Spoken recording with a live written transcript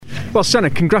Well, Senna,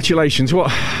 congratulations.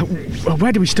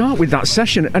 Where do we start with that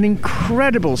session? An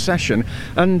incredible session,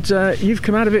 and you've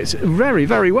come out of it very,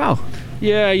 very well.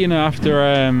 Yeah, after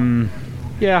I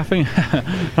think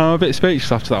I'm a bit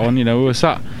speechless after that one. We were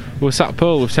sat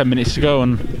pole with 10 minutes to go,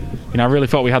 and I really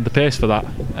thought we had the pace for that.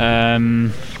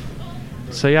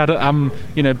 So yeah, I'm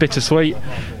bittersweet.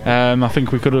 I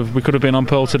think we could have been on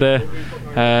pole today.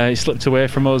 It slipped away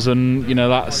from us, and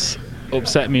that's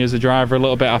upset me as a driver a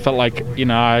little bit. I felt like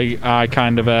I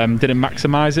kind of didn't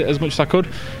maximise it as much as I could.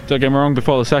 Don't get me wrong,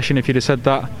 before the session, if you'd have said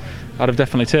that, I'd have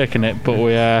definitely taken it, but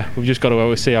we've just got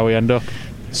to see how we end up.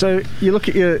 So you look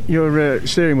at your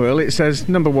steering wheel, it says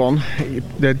number 1,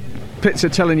 the pits are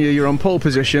telling you you're on pole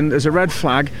position, there's a red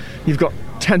flag, you've got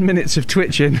 10 minutes of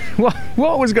twitching.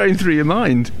 What was going through your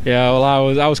mind? Yeah, well,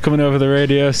 I was coming over the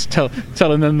radio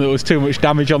telling them there was too much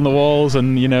damage on the walls,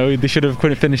 and they should have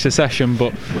finished the session,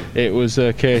 but it was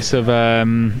a case of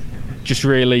just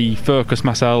really focus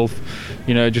myself,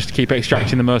 just to keep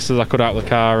extracting the most as I could out of the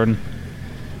car, and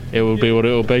it will be what it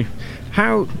will be.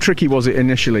 How tricky was it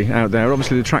initially out there?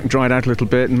 Obviously the track dried out a little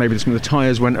bit, and maybe some of the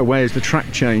tyres went away as the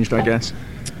track changed, I guess.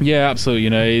 Yeah,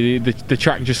 absolutely. The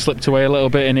track just slipped away a little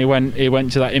bit, and it went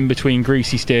to that in between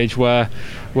greasy stage where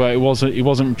it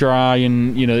wasn't dry,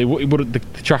 and the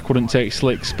track wouldn't take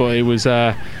slicks, but it was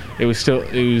a little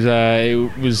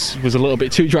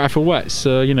bit too dry for wets.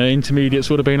 So intermediates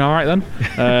would have been all right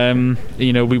then.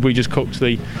 We just cooked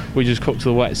the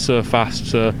wets so fast,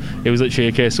 so it was literally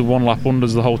a case of one lap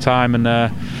wonders the whole time,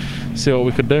 and see what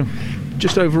we could do.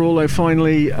 Just overall, though,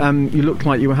 finally, you looked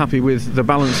like you were happy with the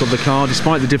balance of the car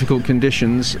despite the difficult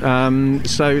conditions.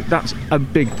 So that's a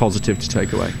big positive to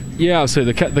take away. Yeah,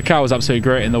 absolutely. The car was absolutely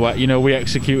great in the wet. We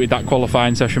executed that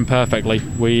qualifying session perfectly.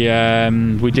 We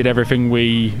did everything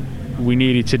we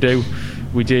needed to do.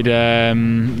 We did.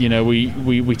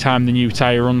 We timed the new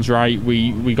tyre runs right.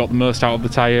 We got the most out of the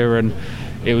tyre, and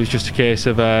it was just a case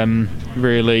of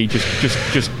really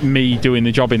just me doing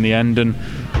the job in the end. And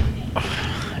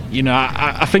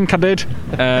I think I did,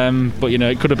 but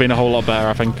it could have been a whole lot better,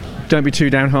 I think. Don't be too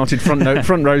downhearted.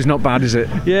 Front row's not bad, is it?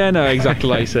 Yeah, no, exactly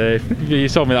like you say. If you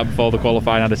told me that before the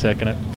qualifying, I'd have taken it.